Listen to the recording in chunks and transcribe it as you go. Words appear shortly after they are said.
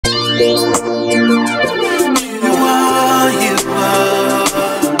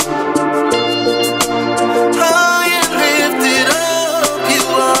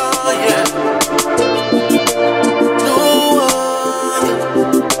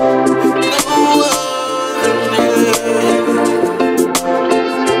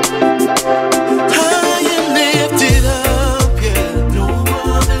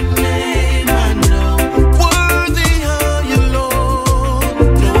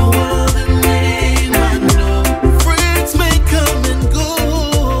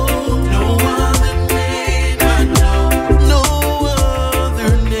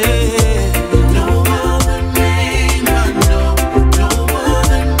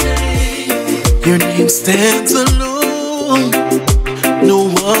Stands alone, no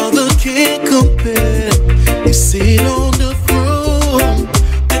other can compare. You sit on the throne,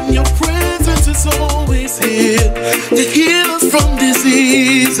 and your presence is always here to heal us from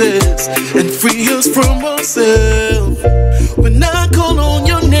diseases and free us from ourselves. When I call on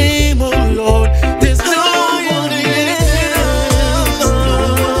your name, oh Lord, there's no one else.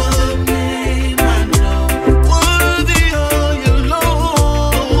 Worthy are you, Lord.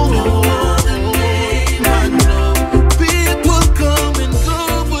 People come and go,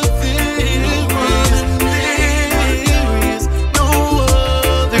 but there is no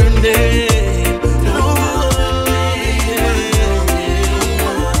other name, no other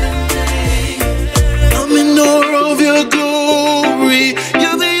name. I'm in awe of your glory.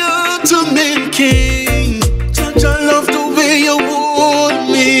 You're the ultimate king. Judge, I love the way you hold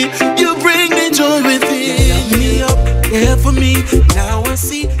me. You bring me joy within me up there for me. Now I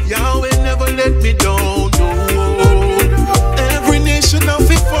see Yahweh never let me down. No. Every nation of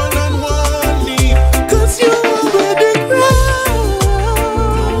it fall on one knee, 'cause you are the ground.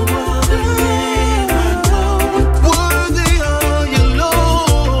 Worthy are you,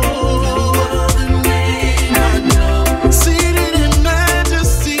 Lord. Seated in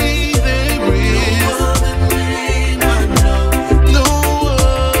majesty, there is no other name, no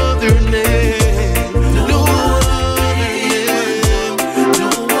other name, no other name.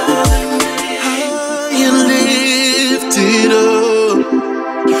 High and lifted up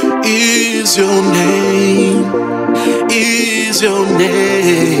is your name, is your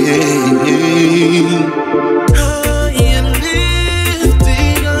name. High and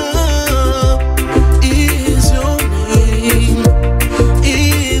lifted up is your name,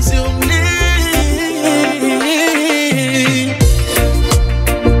 is your name.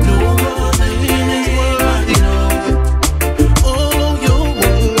 No other name is worthy. Oh, you're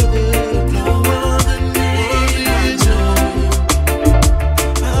worthy. No other name is your name.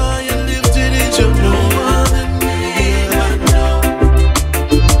 High and lifted is your no other name I know.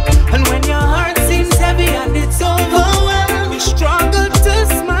 And when your heart seems heavy and it's overwhelmed, you struggle to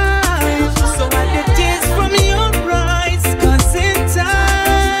smile. So wipe the tears from your eyes, 'cause in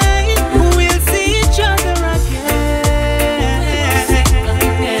time we'll see each other again.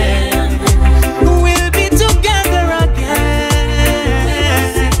 We'll be together again.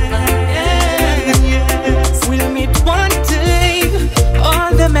 Yes, we'll meet one day.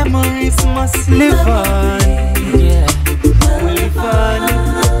 All the memories must live on. Yeah, we'll live on.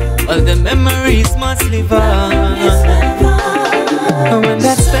 All the memories must live on. And when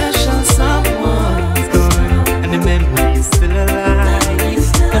that special someone's gone and the memory's still alive,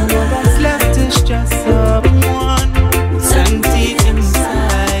 and all that's left is just someone empty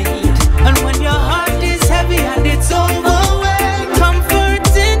inside. And when your heart is heavy and it's overwhelmed, comfort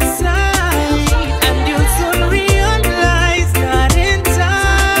inside, and you'll soon realize that in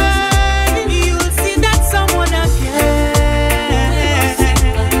time you'll see that someone again.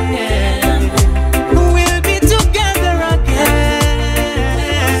 We'll be together again.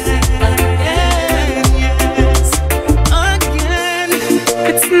 Yes, again.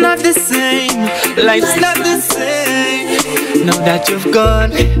 It's not the same. Life's not the same. Now that you've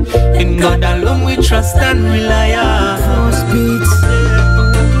gone, in God alone we trust and rely on. Those beats.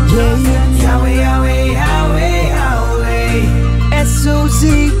 Yeah, Yahweh, Yahweh, Yahweh, Yahweh. S.O.Z.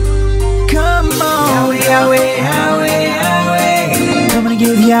 Come on. Yahweh, Yahweh, Yahweh, Yahweh. Come and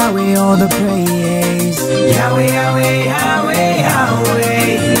give Yahweh all the praise. Yahweh, Yahweh, Yahweh,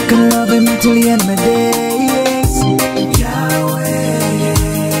 Yahweh. Gonna love him till the end of my days. Yahweh,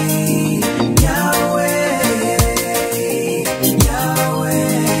 Yahweh, Yahweh,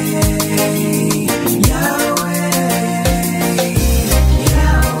 Yahweh, Yahweh, Yahweh,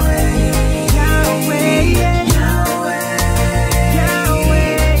 Yahweh, Yahweh,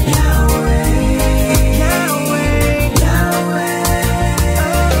 Yahweh, Yahweh,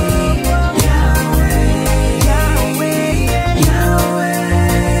 Yahweh, Yahweh, Yahweh,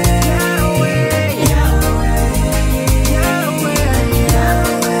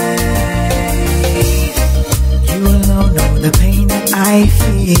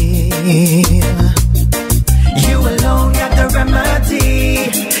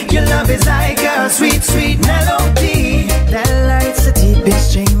 is like a sweet, sweet melody that lights the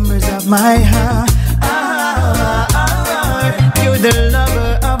deepest chambers of my heart. You're the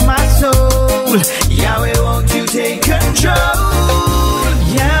lover of my soul. Yahweh, won't you take control?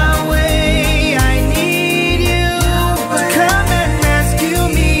 Yahweh, I need you to come and rescue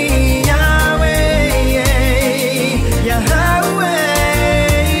me. Yahweh, Yahweh,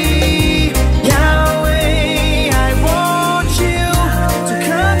 Yahweh, I want you to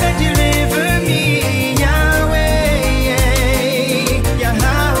come and deliver me. Yahweh,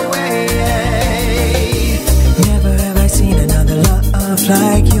 Yahweh. Never have I seen another love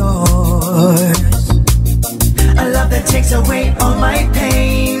like yours. A love that takes away all my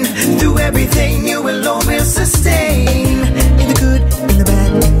pain. Through everything you alone will sustain. In the good, in the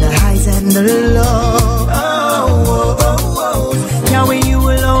bad, in the highs and the lows. Yahweh, you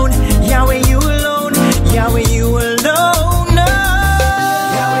alone. Yahweh, you alone. Yahweh, you alone. No.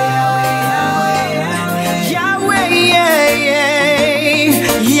 Yahweh,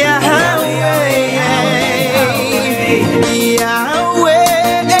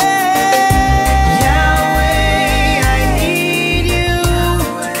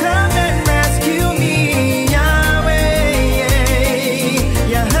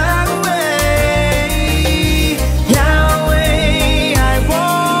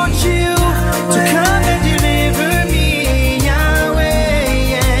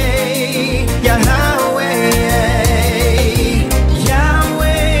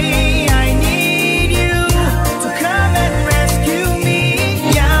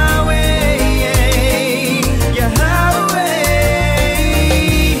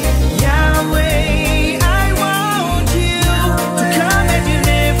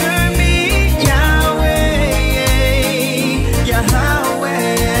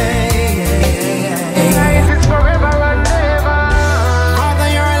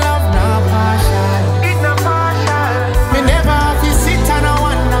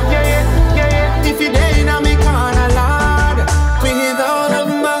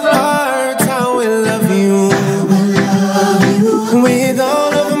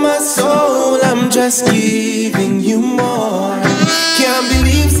 just giving you more. Can't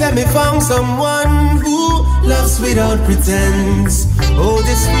believe that me found someone who loves without pretense. Oh,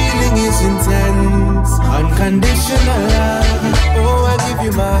 this feeling is intense, unconditional love. Oh, I give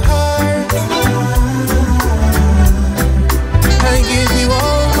you my heart, I give you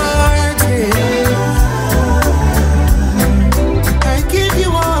all my heart, yeah. I give you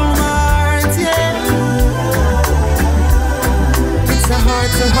all my heart, yeah. It's a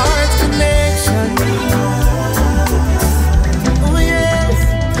heart-to-heart connection. Oh yes,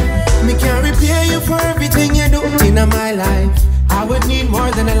 me can repay you for everything you do in my life. I would need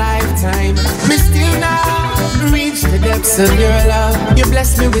more than a lifetime. Me still not reach the depths of your love. You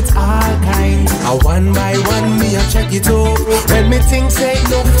bless me with all kinds. One by one me I check it out. When me think say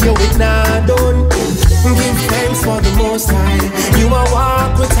no, you it not done. Give thanks for the Most High. You a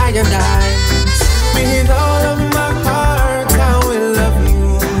walk with I and I. With all of my heart I will love you.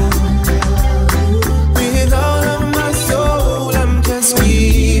 With all of my soul I'm just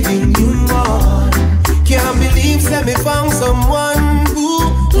giving you more. Can't believe that me found someone who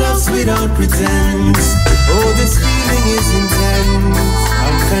loves without pretense. Oh, this feeling is intense,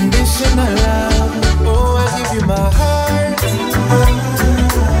 unconditional love. Oh, I give you my heart,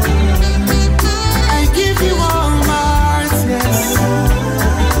 I give you all my heart, yes.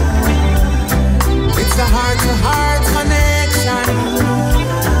 It's a heart-to-heart connection.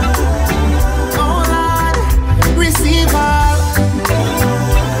 Oh Lord, receive all.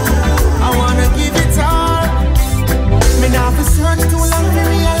 I wanna give it all. Me now for search too long to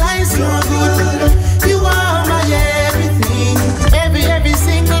realize you're good. You are my everything. Every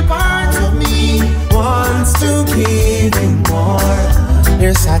single part of me wants to give you more.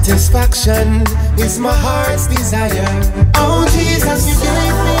 Your satisfaction is my heart's desire. Oh Jesus, you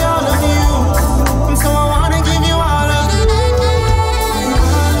gave me all of you, so I wanna give you all of you.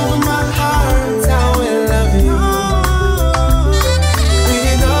 All of my heart I will love you.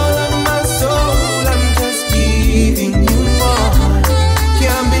 With all of my soul I'm just giving you more.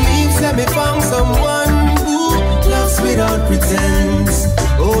 Can't believe that me found someone who loves without pretense.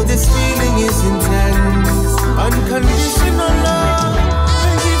 Oh, this feeling is intense, unconditional love. I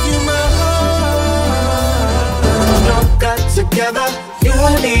give you my heart. Not got together, you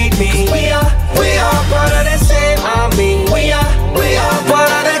need me. We are part of the same army. We are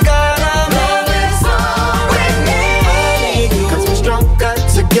part of the God of love and song. I need you, 'cause we're stronger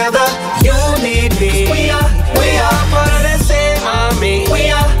together. You need me. We are part of the same army. We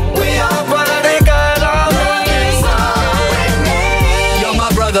are part of the God of love and song. You're my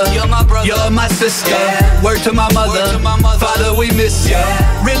brother. brother, you're my sister. Word to my mother, Father, we miss you.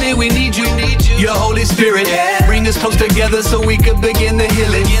 Really, we need you, your Holy Spirit. Bring us close together so we could begin the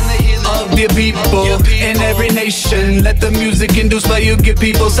healing of the people in every nation. Let the music induce by you give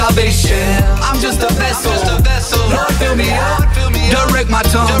people salvation. I'm just a vessel, Lord, fill me up, direct my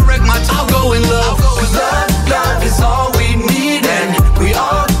tongue, I'll go in love. Cause love is all we need, and we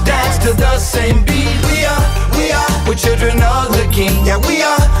all dance to the same beat. We're children of the King. Yeah, we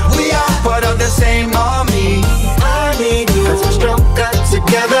are part of the same army. I need you, cause we're stronger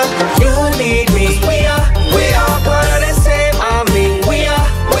together. You need me. We are part of the same army. We are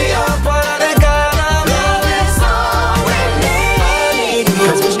part of the God of love is all we need. I need you,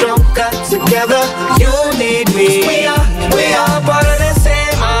 cause we're stronger together. You need me. We are part of the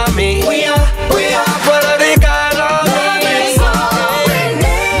same army. We are part of the God of love is all we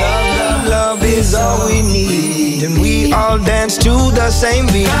need. Love is all we need, and we all dance to the same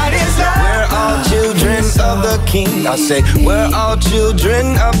beat. We're all children of the King. I say we're all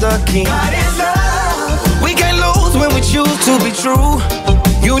children of the King. We can't lose when we choose to be true.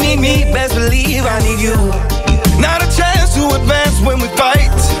 You need me, best believe I need you. Not a chance to advance when we fight.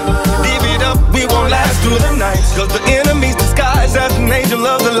 Give it up, we won't last through the night. Cause the enemy's disguised as an angel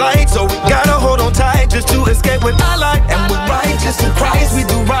of the light. So we gotta hold on tight just to escape what I like. And we're righteous in Christ, we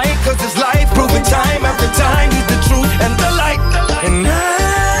do right. Cause it's life proving time after time. He's the truth and the light. And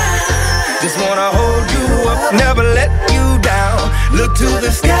I just wanna hold you up, never let you down. Look to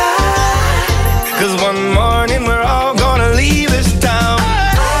the sky, cause one morning we're all gonna leave this town.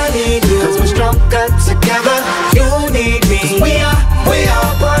 I need you, cause we're stronger together. You need me. We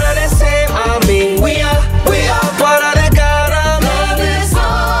are part of the same army. We are part of the God of love is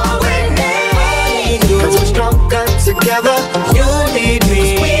all we need. I need you, cause we're stronger together. You need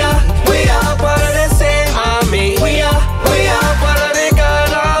me. We are part of the same army. We are part of the God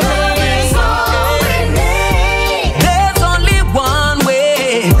of love is all we need. There's only one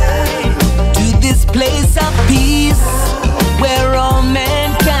way to this place of peace, where all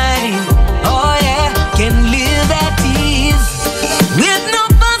mankind, oh yeah, can live at ease, with no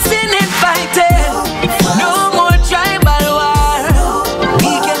fussing and fighting, no more tribal war.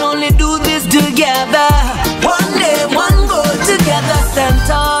 We can only do this together. One day, one goal, together stand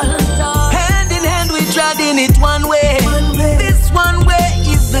tall. Hand in hand we treading it one way. This one way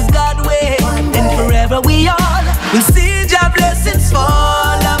is the God way. And forever we all will see your blessings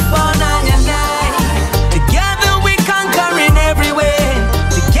fall upon I and I. Together we conquer in every way.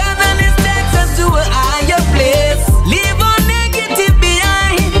 Togetherness takes us to a higher place. Leave all negative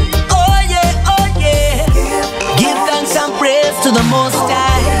behind. Oh yeah, oh yeah. Give thanks and praise to the Most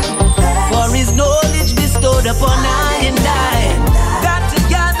High, for His knowledge bestowed upon I and I. That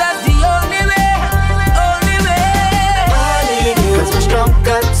together's the only way, only way. I need you, cause we're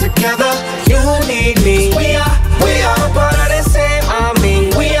stronger together. You need me. We are part of the same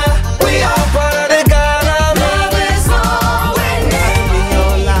army. We are part of the God of love is all we need.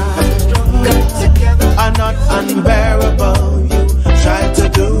 Your life Stronger together. are not unbearable. You try to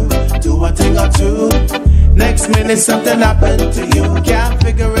do a thing or two. Next minute something happened to you. Can't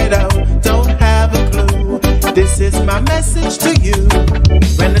figure it out, don't have a clue. This is my message to you.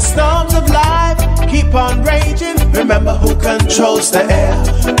 When the storms of life keep on raging, remember who controls the air.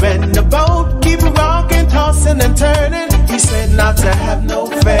 When the boat keep rocking, tossing and turning, He said not to have no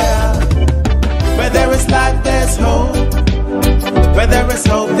fear. Where there is life, there's hope. Where there is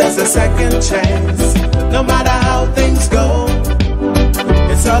hope, there's a second chance. No matter how things go,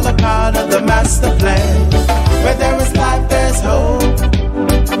 it's all a part of the master plan. Where there is life, there's hope.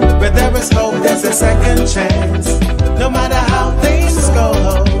 Where there is hope, there's a second chance. No matter how things go,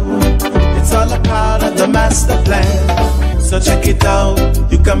 it's all a part of the master plan. So check it out,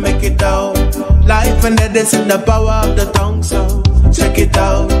 you can make it out. Life and death is in the power of the tongue, so check it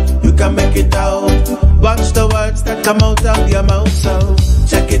out, you can make it out. Watch the words that come out of your mouth, so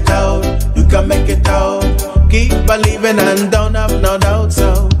check it out, you can make it out. Keep believing and don't have no doubt,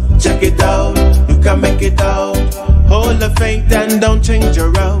 so check it out, you can make it out. Hold the faith and don't change your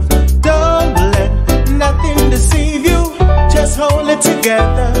route. Don't let nothing deceive you, just hold it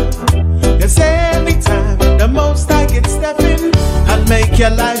together. Cause every time the Most High gets stepping, I'll make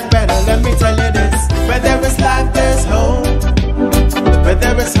your life better. Let me tell you this, where there is life, there's hope. Where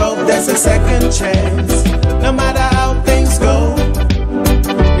there is hope, there's a second chance. No matter how things go,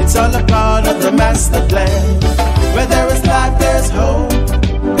 it's all a part of the master plan. Where there is life, there's hope.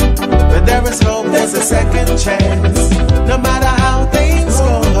 Where there is hope, there's a second chance. No matter how things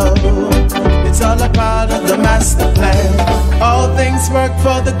go, it's all a part of the master plan. All things work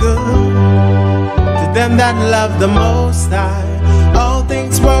for the good to them that love the Most High. All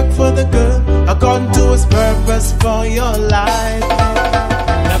things work walk onto his purpose for your life.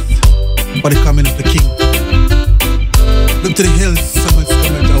 For the coming of the King. Look to the hills, someone's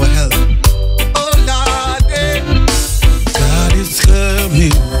coming to our help. Oh Lord, God is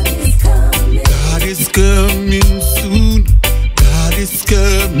coming. God is coming soon. God is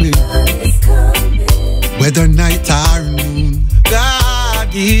coming. Whether night or noon,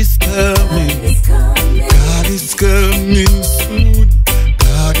 God is coming. God is coming soon.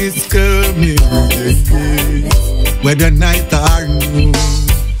 God is coming. Whether night or noon.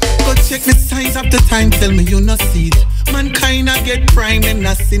 Go check the signs of the time. Tell me you not see it. Mankind I get prime and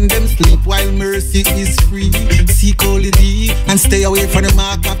not sin them sleep while mercy is free. Seek only thee and stay away from the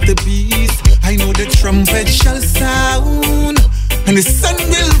mark of the beast. I know the trumpet shall sound and the sun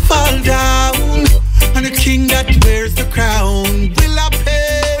will fall down and the king that wears the crown will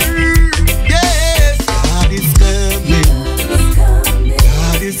appear. Yes, God is coming.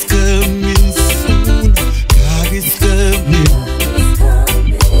 God is coming soon. God is coming.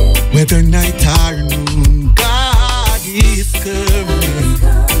 Whether night or noon, God is coming.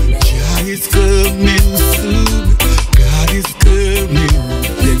 Jah is coming soon. God is coming.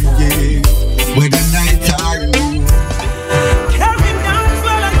 Yeah, yeah. Whether night or noon. Carry down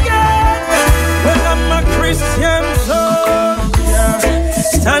well again. Well, I'm a Christian soldier,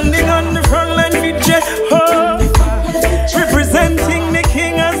 standing on the front line with Jehovah, representing the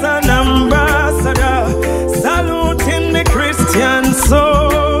King as an ambassador, saluting the Christian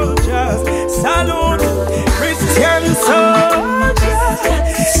soldiers, salute Christian soldiers,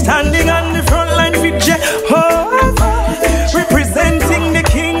 standing on the front line with Jehovah, representing the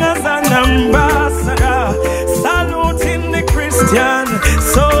King as an ambassador, saluting the Christian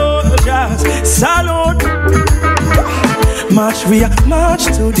soldiers, salute. March, we are march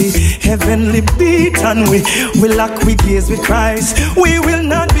to the heavenly beat, and we will lock we gaze with Christ. We will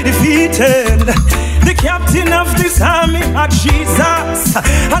not be defeated. The captain of this army are Jesus,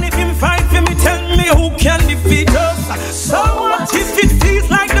 and if him fight for me, tell me who can defeat us. So what if it feels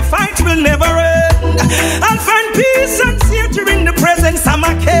like the fight will never end? I'll find peace and safety in the presence of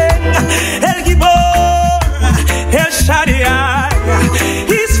my King. El Gibor, El Shaddai,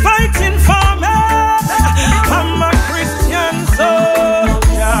 he's fighting for me. I'm a Christian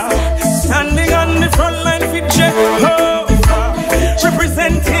soldier, standing on the front line with Jehovah,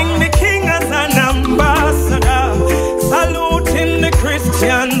 representing the King as an ambassador, saluting the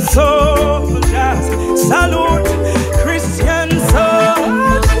Christian soldiers, salute Christian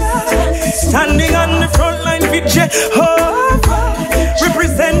soldiers, standing on the front line with Jehovah,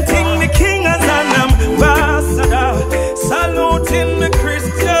 representing the King as an ambassador, saluting the Christian.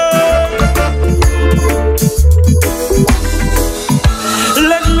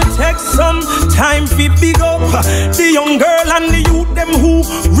 Let me take some time to big up the young girl and the youth them who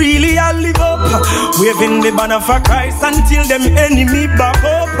really are live up, waving the banner for Christ until them enemy back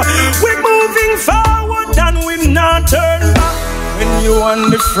up. We're moving forward and we not turn back. When you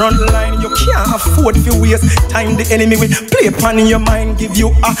on the front line, you can't afford to waste time. The enemy will play upon your mind, give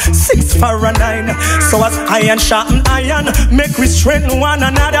you a 6 for a 9. So as iron sharpen iron, make we strengthen one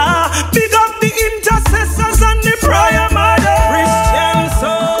another. Big up the intercessors and the prayer mother. Christian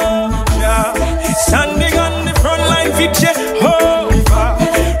soldier, standing on the front line with Jehovah,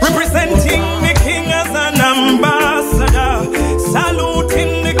 representing the King as an ambassador,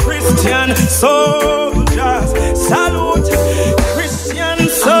 saluting the Christian soldiers, salute Christian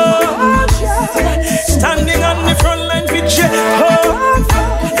soldiers, standing on the front line with Jehovah,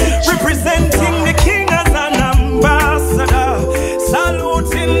 representing the King as an ambassador,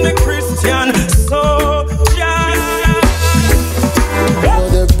 saluting the Christian soldiers. For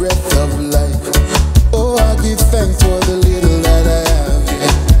the breath of life, oh, I give thanks for the little that I have,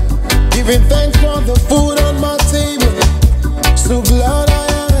 yeah. Giving thanks for the food on my table, so glad I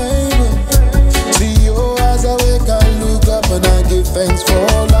am able. See you as I wake, I look up and I give thanks for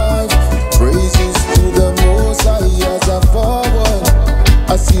life. Praises to the Most High as I forward.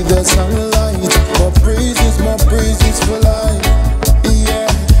 I see the sunlight, more praises for life. Yeah,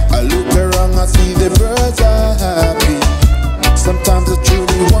 I look around, I see the birds are happy. Sometimes I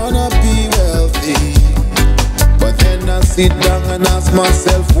truly wanna be wealthy, but then I sit down and ask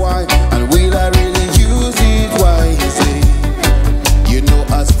myself why, and will I really use it wisely? You know,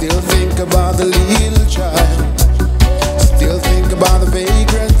 I still think about the little child, still think about the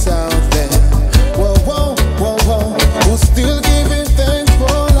vagrants out there. Whoa, whoa, whoa, whoa, who's still giving thanks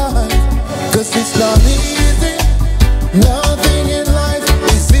for life? 'Cause it's not easy, nothing in life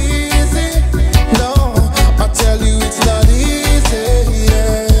is easy. No, I tell you it's not easy,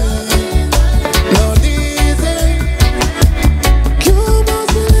 yeah. Not easy. You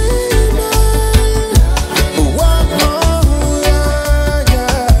must believe me.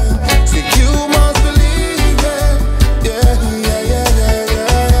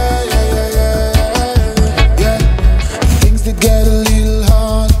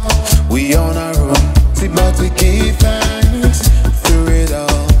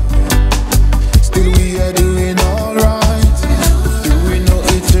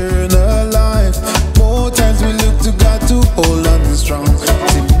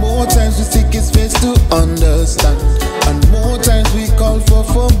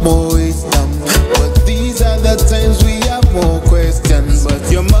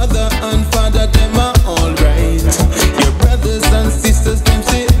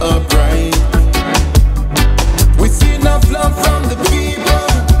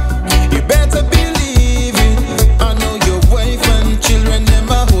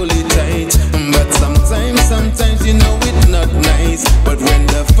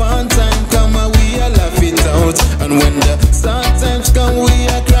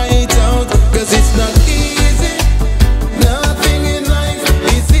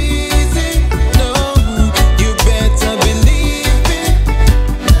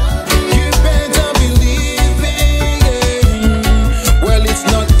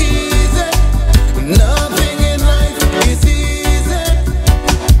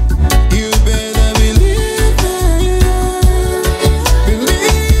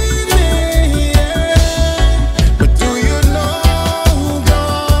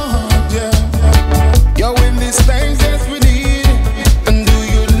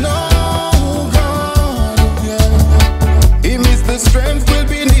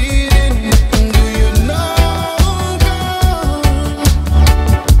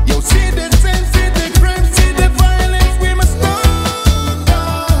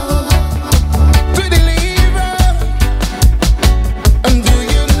 And do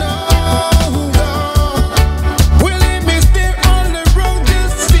you know, will he be there on the road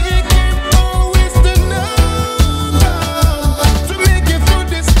just seeking always to know, to make it through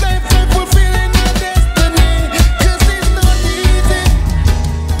this life and fulfilling our destiny, 'cause it's not easy.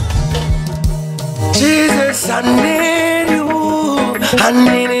 Jesus, I need you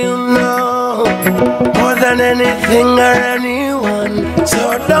now, more than anything or anyone. So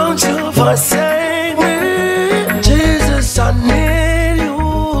don't you forsake me, Jesus. I need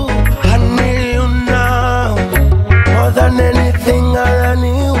you now, more than anything or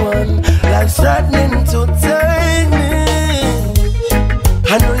anyone. Life's threatening to take me.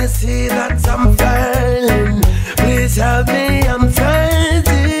 I know you see that I'm failing. Please help me, I'm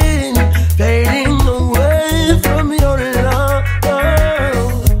fading away from your love.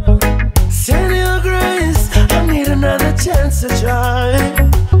 Send your grace, I need another chance to try.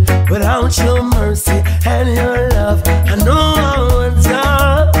 Without your mercy and your love, I know I would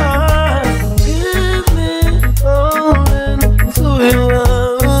die. Give me holding to your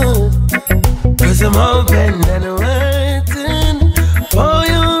word, 'cause I'm hoping and waiting for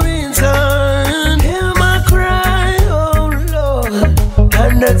your return. Hear my cry, oh Lord,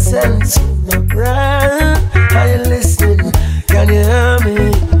 and that sense of my prayer. Are you listening? Can you hear me?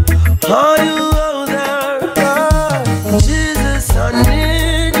 Are you out there? Jesus, I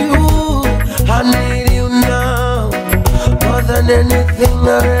need you now, more than anything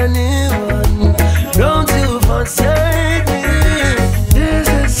or anyone. Don't you forsake me,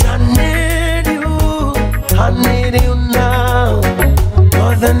 Jesus. I need you now,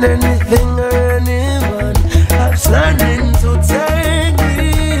 more than anything or anyone. I'm standing to take me.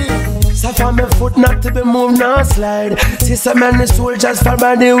 So for my foot not to be moved, nor slide. See so many soldiers fall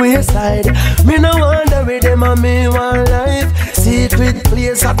by the wayside. Me no wonder with them and me one life. Secret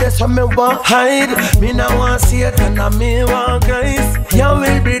place of this where me want hide. Me no want Satan and me want Christ. Your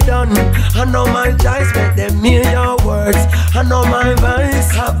will be done. I know my choice, make them hear your words. I know my voice.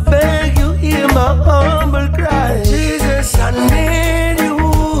 I beg you, hear my humble cry. Jesus, I need you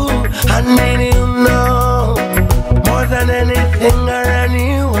now, more than anything or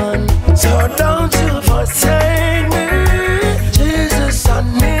anyone. So don't you forsake me, Jesus. I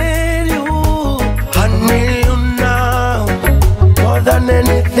need you now, more than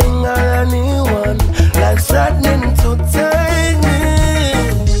anything or anyone. Life's threatening to take me.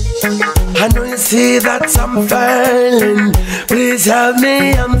 I know you see that I'm failing. Please help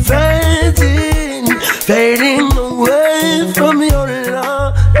me, I'm fading away from your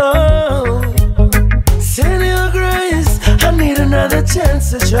love. Send your grace, I need another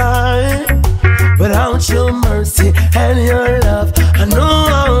chance to try. Without your mercy and your love, I know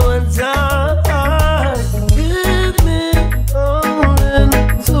I would die. Give me holding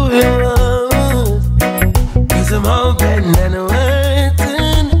to your love, 'cause I'm hoping and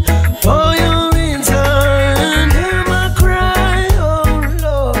waiting for your return. Hear my cry, oh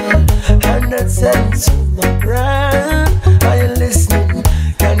Lord, and that sense of my prayer. Are you listening?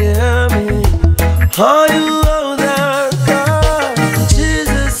 Can you hear me? Are you out there, God?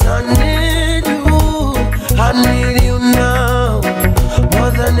 Jesus, I need you now,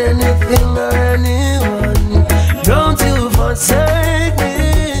 more than anything or anyone. Don't you forsake me,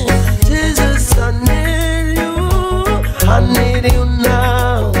 Jesus. I need you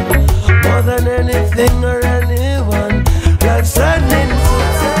now, more than anything or anyone. Life's threatening to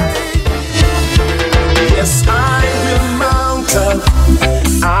take me. Yes, I will mount up,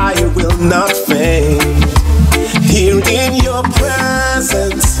 I will not faint. Here in your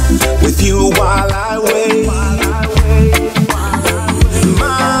presence, with you while I wait.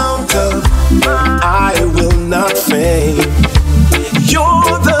 Mount up, I will not faint.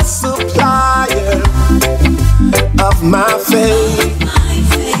 You're the supplier of my faith.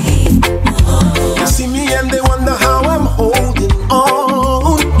 You see me and they wonder how I'm holding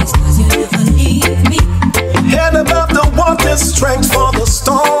on. Head above the water, strength for the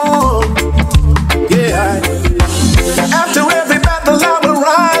storm. Yeah. After every battle I will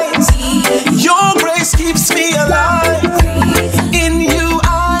rise. Your grace keeps me alive. In you I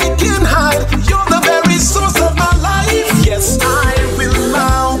can hide. You're the very source of my life. Yes, I will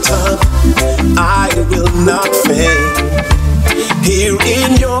mount up, I will not faint. Here in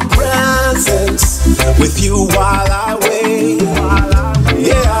your presence, with you while I wait.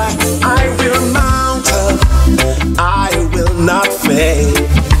 Yeah, I will mount up, I will not faint.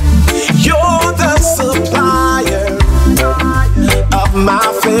 You're the supplier of my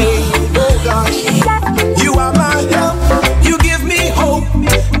faith. Oh gosh, you are my help, you give me hope.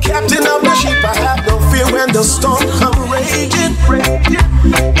 Captain of the ship, I have no fear when the storm come raging.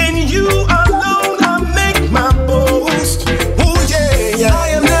 In you alone I make my boast. Oh yeah.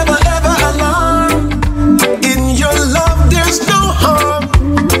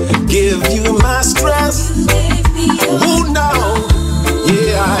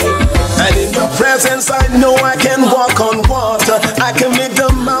 made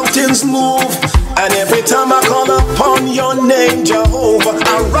the mountains move. And every time I call upon your name, Jehovah,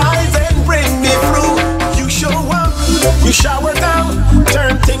 arise and bring me through. You show up, you shower down,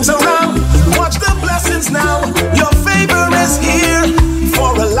 turn things around. Watch the blessings now. Your favor is here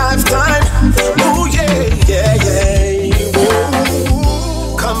for a lifetime. Oh yeah, yeah, yeah.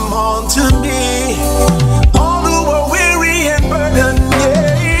 Ooh, come on to me, all who are weary and burdened. Yeah.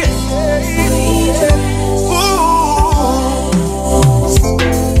 Ooh,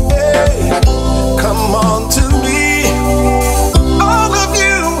 hey, come on to me, all of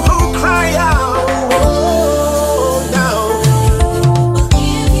you who cry out. Oh, now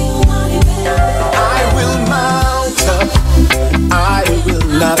I will mount up, I will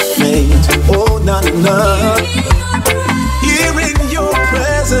not faint. Oh, no, no. Here in your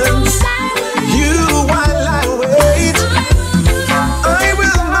presence, you while I wait, I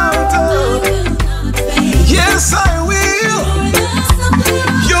will mount up. Yes, I will.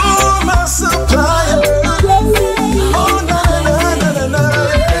 You're my supplier. Oh, no, no, no, no, no.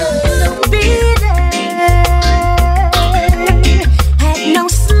 Be there, had no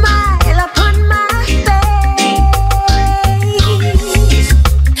smile upon my face,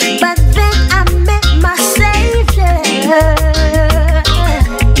 but then I met my Savior,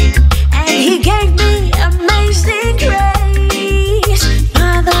 and He gave me amazing grace.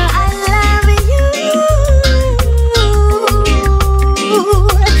 Father, I love you.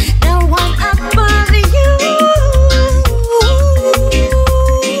 No one above you,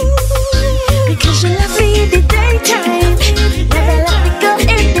 because you love me in the daytime, never let me go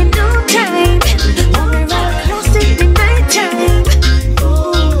in the noontime, only right close in the nighttime.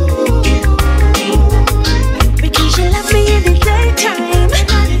 Because you love me in the daytime,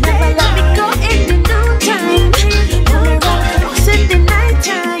 never let me go in the noontime, only right close in the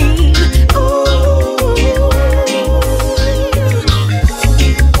nighttime.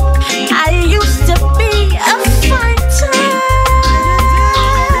 I used to be a fighter,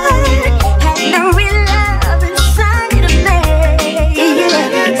 had no real love inside of me,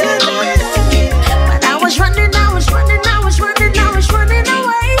 but I was running away.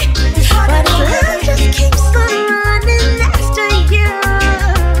 But love just keeps on running after you,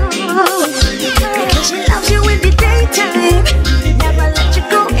 because He loves you in the daytime, never let you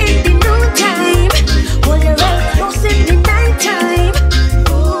go in the noontime, hold you right close in the nighttime.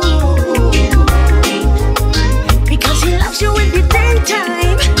 Because He loves you in the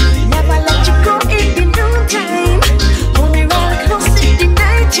daytime, never let you go in the noontime, hold me right close in the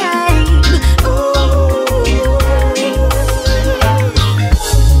nighttime.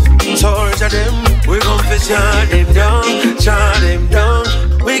 Torture them, we gon' fi shut them down, shut them down.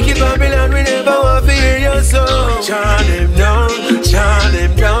 Wicked Babylon, we never want to hear your song. Shut them down,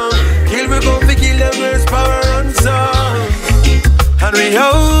 till we gon' fi kill them with power and song. And we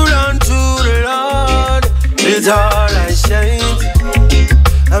hold on to the Lord, it's all I shine.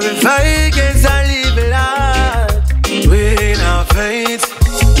 And we fight against our evil heart, we not faint,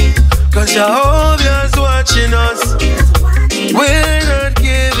 cause Jehovah's watching us. We're not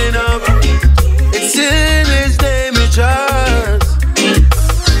giving up. It's in His name we trust.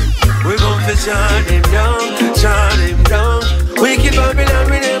 We're gon' fi shut him down, shut him down. Wicked Babylon,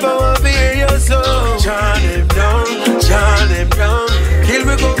 we never want to hear your song. Shut him down, till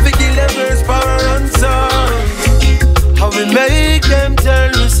we gon' fi kill them first power and song. How we make them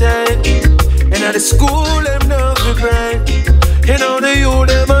tell we say, and at the school them not fi pray. You know the youth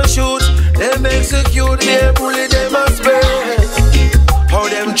them a shoot, them execute, they bully them a spray. How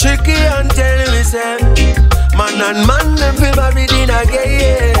them tricky and tell me say, man and man them fi married in a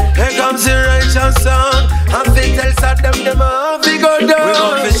gay. Here comes the righteous son, and fi tell Saddam them a fi go down. We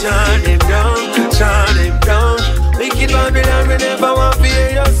gon' fi shut him down. Wicked Babylon, we never want to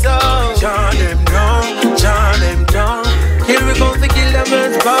hear your song. Shut him down, here we gon' fi kill them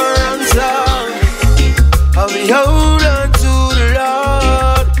with power and song. How we hold on to the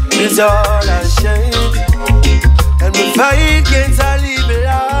Lord, it's all I shine. And we fight against our evil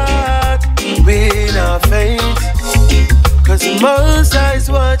heart, we not faint, cause the Most High is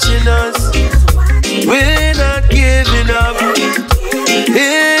watching us. We're not giving up.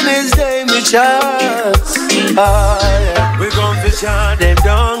 In His name we trust. Yeah. We gon' fi shut them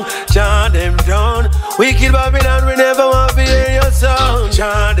down. Wicked Babylon, we never want to hear your song.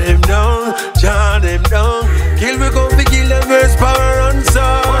 Shut them down. Kill we gon' fi kill them first power and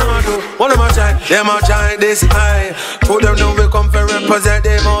song. What am I trying? Them a trying this high. To them know we come for represent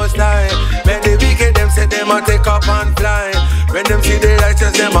the Most High. Make the wicked them say them a take up and fly. When them see the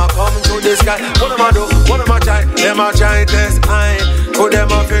righteous, them a come to the sky. What am I do? What am I trying? Them a trying test high. To them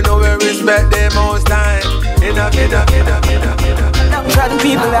a fi know we respect the Most High. Downtrodden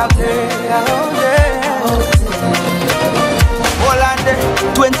people out there. Hold on there.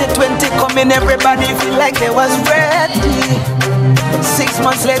 2020 coming, everybody feel like they was ready. 6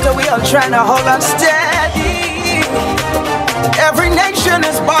 months later, we all trying to hold on steady. Every nation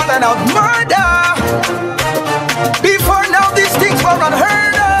is balling out murder. Before now, these things were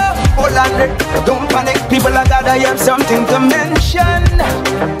unheard of. Hold on there. Don't panic, people. I gotta have something to mention.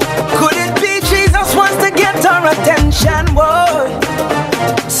 Could it be Jesus wants to get our attention? Whoa.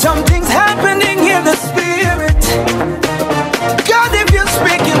 Something's happening in the spirit. God, if you're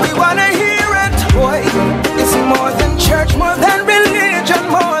speaking, we wanna hear it. Boy, it's more than church, more than religion,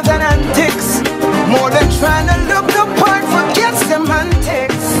 more than antics, more than trying to look the part, forget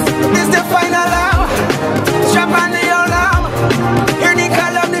semantics. It's the final hour. Strap on the alarm. Hear the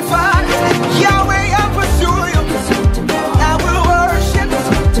call of the Father. Yahweh, I'll pursue you. I will worship.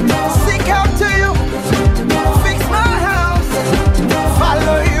 Seek out to you. Fix my house.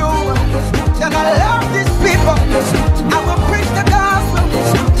 Follow you. And I love these people. I will preach the gospel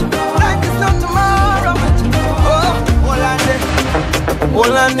like it's no tomorrow. Oh, hold on there.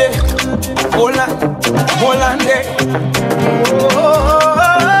 Hold on there. Hold on. Hold on there.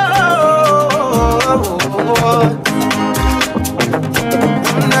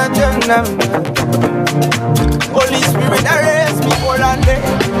 Holy Spirit, arrest me. Hold on there.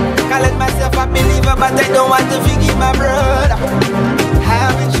 Can't let myself a believer, but I don't want to forgive my brother.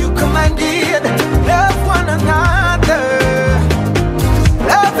 Haven't you commanded? Love one another.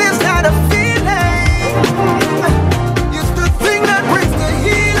 Love is not a feeling. It's the thing that brings the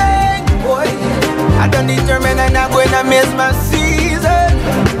healing. Boy, I don't determine and I'm going to miss my season.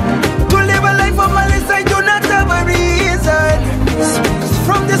 To live a life of malice, I do not have a reason.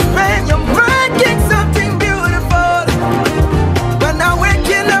 From this pain, you're making something beautiful. When I wake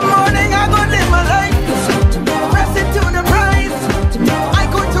in the morning, I go live my life. Press it to the prize. I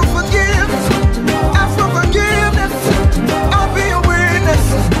go to forgive. Ask for forgiveness. I'll be a witness.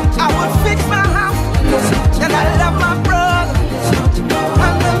 I will fix my house. And I love my brother.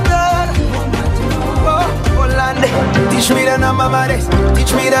 And the blood. Oh, Hollande. Teach me to know my bodies.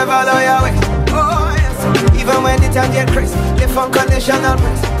 Teach me to follow your way. Oh, yes. Even when the time get crazy, live unconditional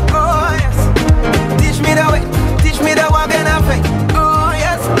praise. Oh, yes. Teach me the way. Teach me to walk in a faith. Oh,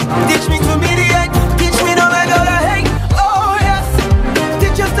 yes. Teach me to mediate. Teach me to let go the hate. Oh, yes.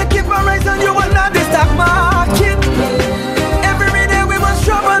 Teach us to keep our eyes on you and not the stock market. Every day we must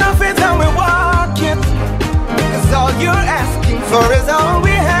sharpen our faith and we walk it. Cause all you're asking for is all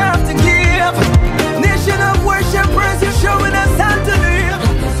we have to give. Nation of worship, praise, you're showing us how to live.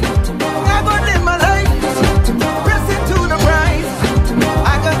 I go live my life. Press it to the prize.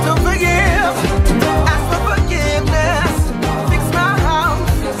 I got to forgive. Ask for forgiveness. Fix my house.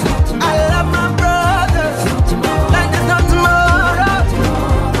 I love my brothers like there's no tomorrow.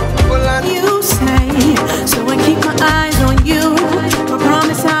 Well, You say, so I keep my eyes on you. I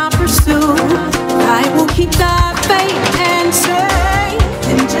promise I'll pursue. I will keep that faith and say,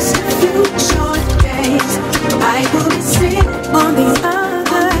 in just a few short days, I will be sitting on the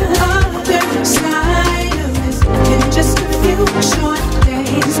other side of this. In just a few short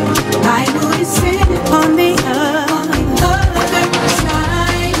days, I will be sitting on the other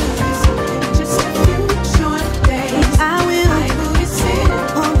side of this. In just a few short days, I will be sitting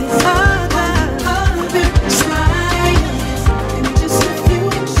on the other side of this. In just a few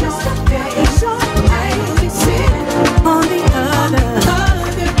short days, I will be sitting on the other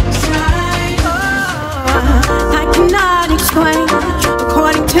side. I cannot explain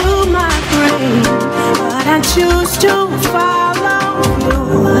according to my brain, but I choose to follow you.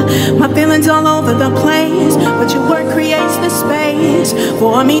 My feelings all over the place, but your word creates the space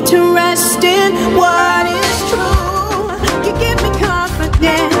for me to rest in what is true. You give me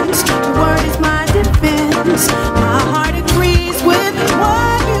confidence, your word is my defense. My heart agrees with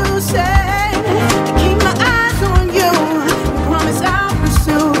what you say. I keep my eyes on you, you promise I'll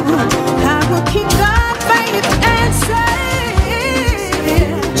pursue. I will keep the faith and say,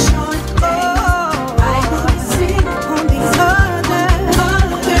 oh, I will be sitting on the other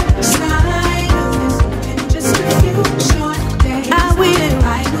side of this. In just a few short days, I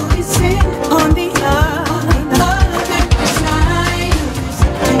will be sitting on the other side of this.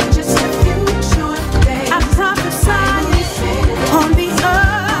 In just a few short days, I prophesy on the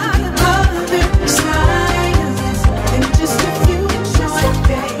other side of this. In just a few short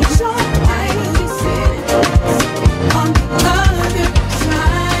days, I will be sitting on the other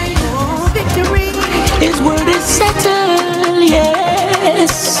side. Oh, victory. His word is settled,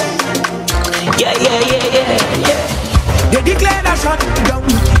 yes. Yeah. They declare a shutdown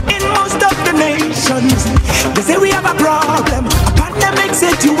in most of the nations.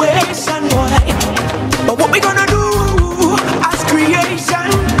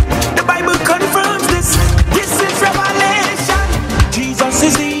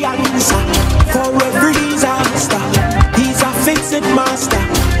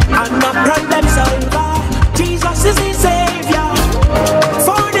 and a problem solver. Jesus is the Savior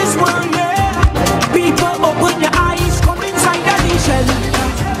for this world, yeah. People, open your eyes, come inside the shelter.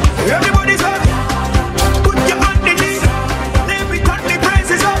 Everybody say, put your hand in it. Let me turn the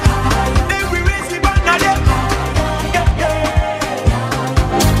praises up. Then we raise the banner them. Yeah,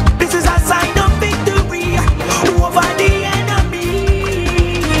 yeah. This is a sign of victory over the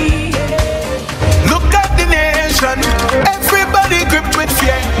enemy. Look at the nation, everybody gripped with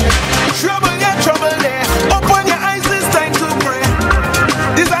fear. Trouble, yeah, trouble there. Open your eyes, it's time to pray.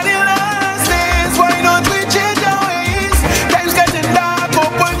 These are the last days, why don't we change our ways? Time's getting dark,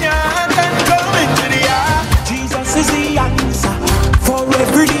 open your heart and come into the eye. Jesus is the answer for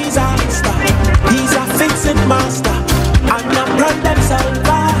every disaster. He's a fix-it master and a problem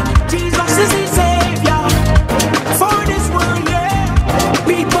solver. Jesus is the Savior for this world, yeah.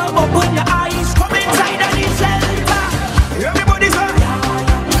 People, open your eyes, come inside of the shelter. Everybody say,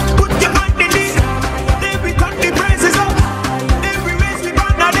 put your hand in it. Then we turn the praises up. Then we raise the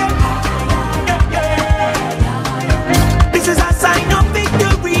banner them. Yeah, yeah. This is a sign of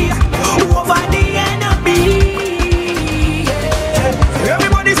victory over the enemy. Yeah.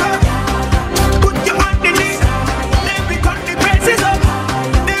 Everybody say, put your hand in it. Then we turn the praises up.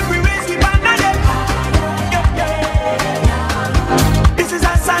 Then we raise the banner them. Yeah, yeah. This is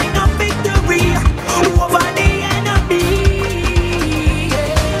a sign of victory over the enemy.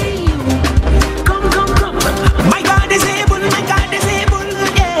 Come, come, come. My God is able, my God is able.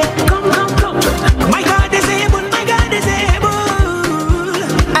 Yeah. Come, come, come. My God is able, my God is able.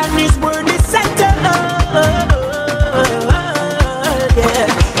 And his word is settled. Yeah,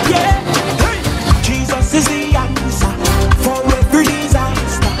 yeah. Hey. Jesus is the answer for every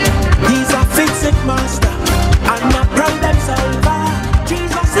disaster. He's a fix-it master and a problem solver.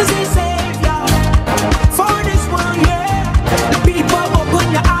 Jesus is the Savior for this world, yeah. People,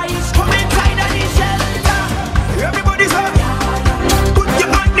 open your eyes, come inside of the shelter. Everybody say, put your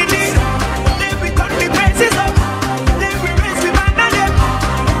hand in it. Then we turn the praises up. Then we raise the banner them.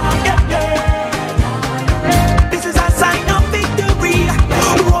 Yeah, yeah. This is a sign of victory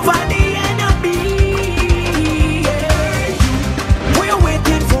over the enemy. Yeah. What you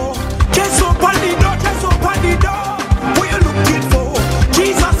waiting for? Just open the door, just open the door. What you looking for?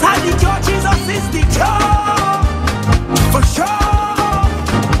 Jesus had the cure, Jesus is the cure. For sure.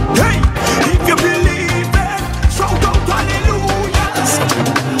 Hey, if you believe it, shout out hallelujah.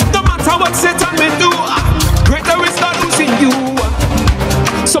 No matter what Satan may do, greater is God who's in you.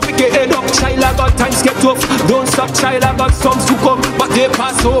 So pick your head up, child of God, times get tough. Don't stop, child of God, storms to come, but they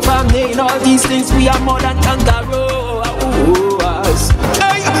pass over me. In all these things, we are more than kangaroos.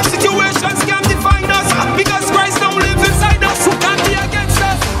 Hey, situations can't define us, because Christ don't live inside us. Who can be against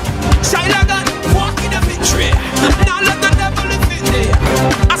us? Child of God, walk in the victory. Now let the devil live in there.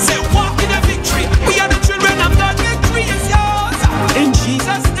 I say walk in the victory. We are the children of God, victory is yours. In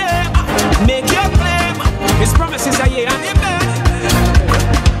Jesus' name, make your claim. His promises are yea and amen.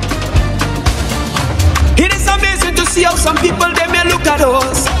 It is amazing to see how some people, they may look at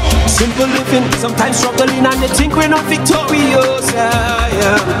us. Simple living, sometimes struggling, and they think we're not victorious. Yeah,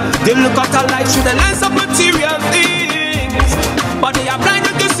 yeah. They look at our life through the lens of material things, but they are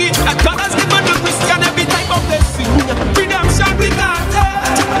blinded to see that God has given the Christian every type of blessing. Redemption, we got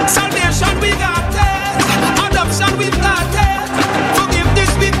it. Salvation, we got it. Adoption, we've got it.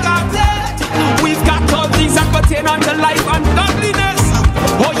 Forgiveness, we've got it. We've got all things that pertain unto life and godliness.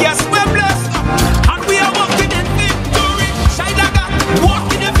 Oh yes, we're blessed, and we are walking in victory. Child of God, walk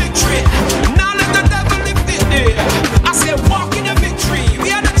in the victory. Now let the devil live in there. I say walk in the victory.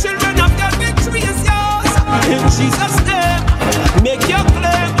 We are the children of God, victory is yours. In Jesus' name, make your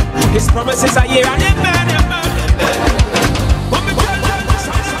claim. His promises are here and amen, amen, amen. What me tell them?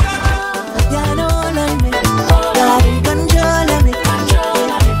 You don't like me, God in control of me.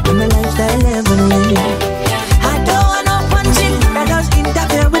 I'm a lifestyle heavenly. I don't want no punching that does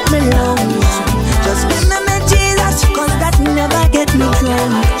interfere with my lungs. Just remember Jesus, cause that never get me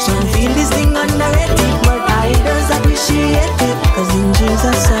drunk. Some feel this thing underrated, but I does appreciate it. Cause in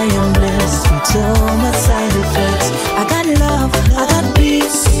Jesus I am blessed with so much side effects. I got love, I got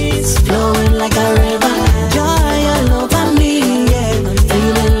peace, flowing like a river. Joy all over me, yeah. I'm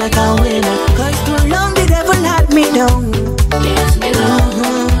feeling like a winner. Cause too long the devil had me down.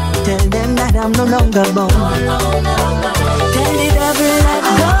 Tell them that I'm no longer bound. Tell the devil let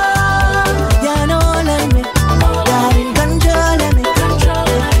go. You don't like me, God in control of me.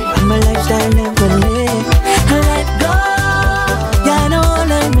 I'm a lifestyle never live. Let go. You don't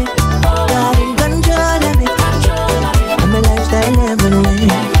like me, God in control of me. I'm a lifestyle never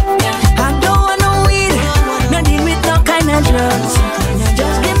live.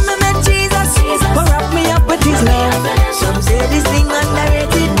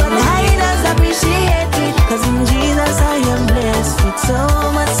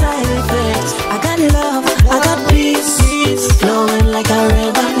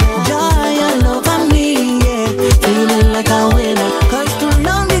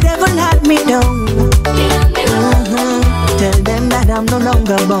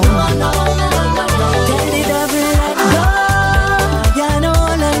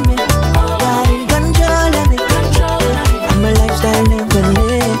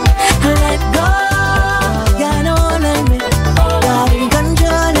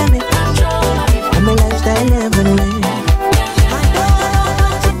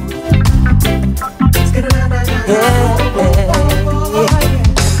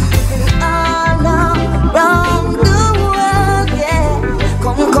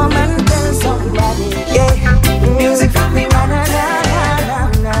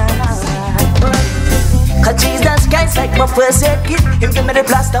 my first aid kit. Him give me the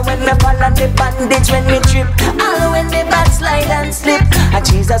plaster when me fall and the bandage when me trip. All when me backslide and slip. And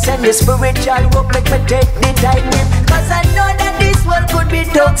Jesus and the spiritual rope make me take the tight grip. Cause I know that this world could be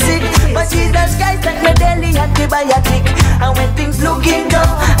toxic, but Jesus Christ like my daily antibiotic. And when things looking tough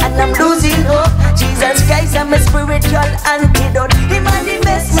and I'm losing hope, Jesus Christ I'm a spiritual antidote. Him and the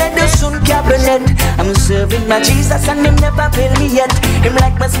best medicine cabinet. I'm serving my Jesus and him never fail me yet. Him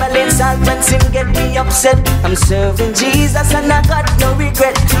like my smelling salt when sin get me upset. I'm serving Jesus and I got no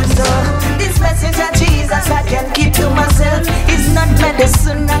regret. So this message of Jesus I can keep to myself. It's not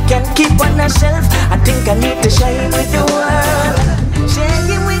medicine I can keep on a shelf. I think I need to share it with the world, share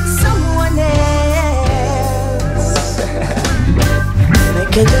it with someone else.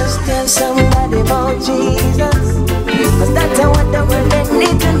 Make you just tell somebody about Jesus, cause that's what the world they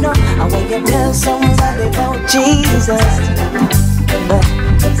need to know. I want you to tell somebody about Jesus.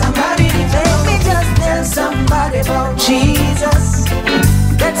 Somebody, let me just tell somebody about Jesus.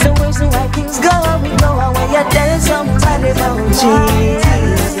 That's the reason why things go we go. I want you to tell somebody about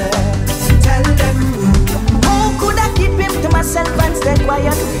Jesus. Tell them. How could I keep him to myself and stay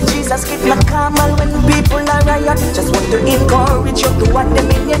quiet? Jesus keep my calm when people are riot. Just want to encourage you to what them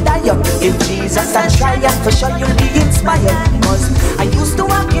in your diet. Give Jesus a try and for sure you'll be inspired. Cause I used to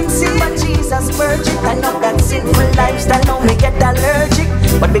walk in sin but Jesus purged it. I know that sinful lifestyle now me get allergic.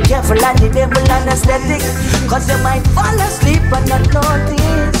 But be careful of the devil anesthetic, cause you might fall asleep and not notice.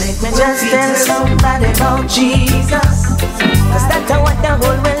 Let me just tell somebody about Jesus, cause that's what the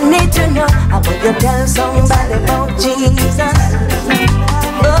whole world need to know. I want you to tell somebody about Jesus.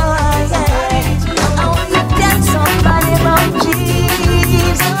 Oh yeah, I want you to tell somebody about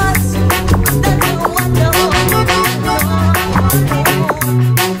Jesus. That's what the whole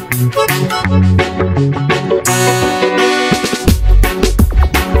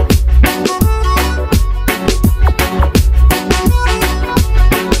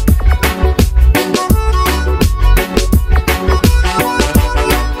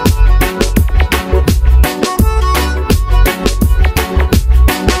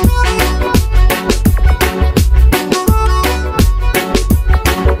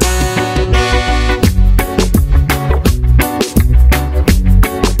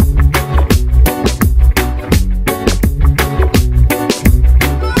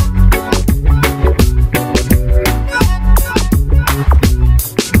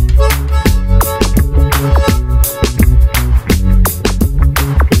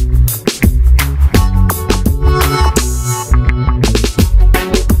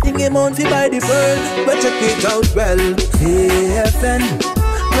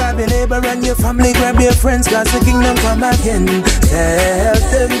friends, cause the kingdom come again. Tell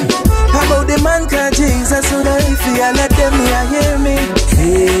them about the man called Jesus, so that if you let them hear me.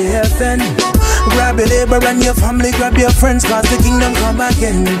 Heaven, grab your neighbor and your family, grab your friends, cause the kingdom come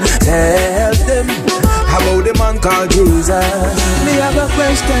again. Tell them about the man called Jesus. Me have a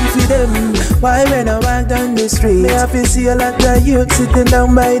question for them. Why when I walk down the street, me have to see a lot of youth sitting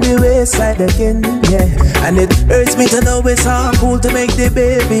down by the wayside again, yeah. And it hurts me to know it's all cool to make the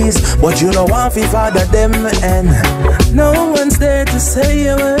babies, but you know one fi father them, and no one's there to say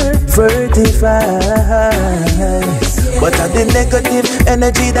a word. 35. But of the negative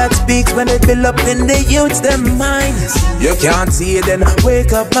energy that speaks when it build up in the youths, them minds. You can't see it, then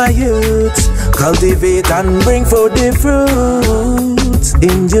wake up my youths. Cultivate and bring forth the fruits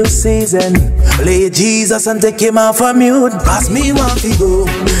in due season. Play Jesus and take him off a mute, cause me want to go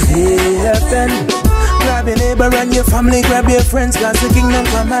heaven. Grab your neighbor and your family, grab your friends, cause the kingdom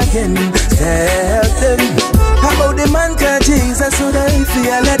come again. Tell them about the man called Jesus, so that if you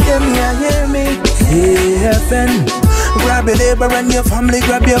let them hear me. Heaven, grab your neighbor and your family,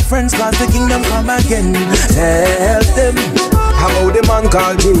 grab your friends, cause the kingdom come again. Tell them about the man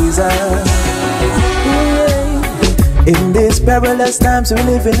called Jesus. In these perilous times we're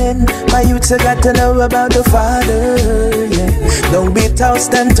living in, my youths have got to know about the Father, yeah. Don't be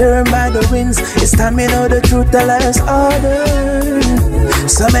tossed and turned by the winds. It's time you know the truth, the last order.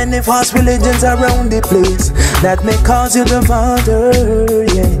 So many false religions around the place that may cause you to falter,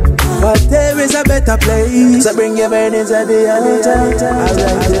 yeah. But there is a better place, so bring your burdens at the altar.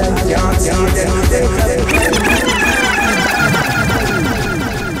 Alright,